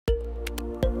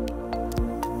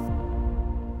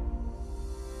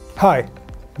Hi,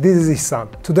 this is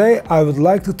Ihsan. Today I would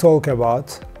like to talk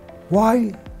about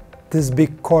why these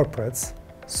big corporates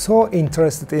so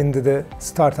interested in the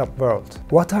startup world.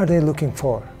 What are they looking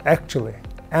for? Actually,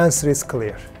 answer is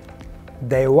clear.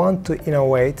 They want to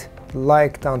innovate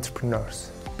like the entrepreneurs.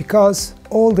 Because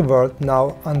all the world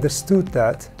now understood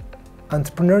that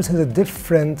entrepreneurs have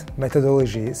different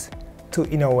methodologies to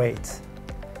innovate.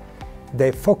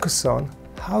 They focus on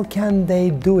how can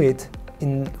they do it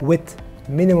with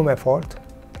minimum effort,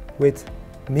 with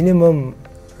minimum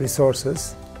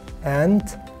resources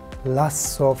and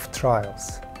lots of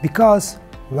trials. Because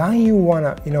when you want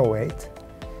to innovate,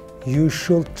 you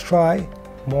should try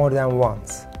more than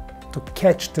once to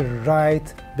catch the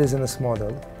right business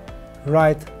model,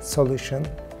 right solution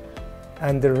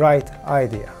and the right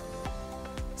idea.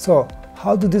 So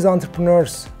how do these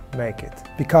entrepreneurs make it?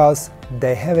 Because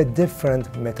they have a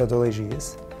different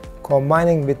methodologies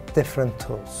combining with different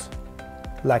tools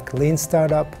like lean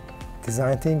startup,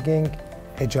 design thinking,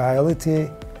 agility,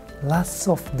 lots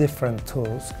of different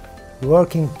tools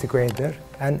working together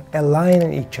and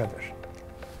aligning each other.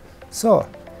 So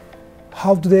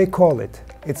how do they call it?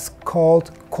 It's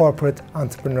called corporate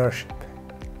entrepreneurship.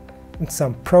 It's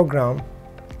some program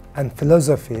and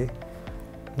philosophy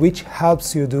which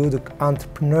helps you do the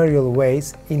entrepreneurial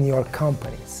ways in your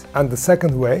companies. And the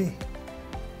second way,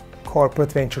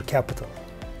 corporate venture capital,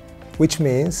 which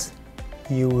means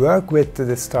you work with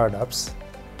the startups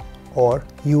or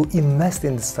you invest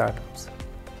in the startups.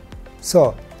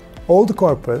 So all the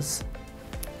corporates,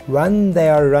 when they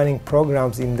are running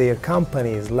programs in their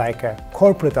companies like a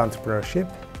corporate entrepreneurship,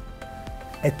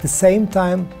 at the same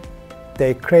time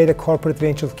they create a corporate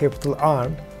venture capital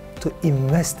arm to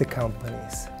invest the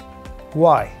companies.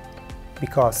 Why?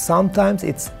 Because sometimes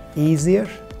it's easier,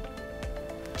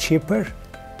 cheaper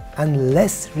and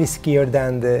less riskier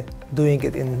than doing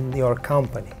it in your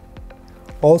company.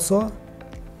 Also,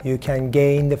 you can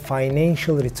gain the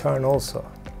financial return also,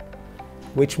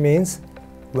 which means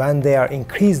when they are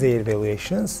increase their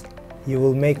valuations, you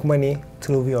will make money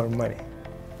through your money.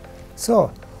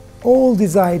 So, all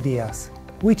these ideas,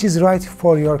 which is right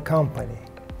for your company,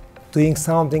 doing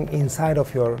something inside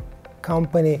of your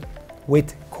company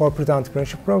with corporate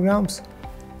entrepreneurship programs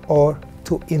or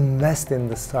to invest in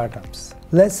the startups.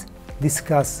 Let's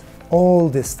discuss all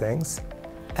these things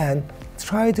and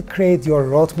try to create your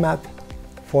roadmap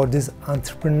for this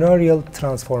entrepreneurial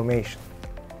transformation.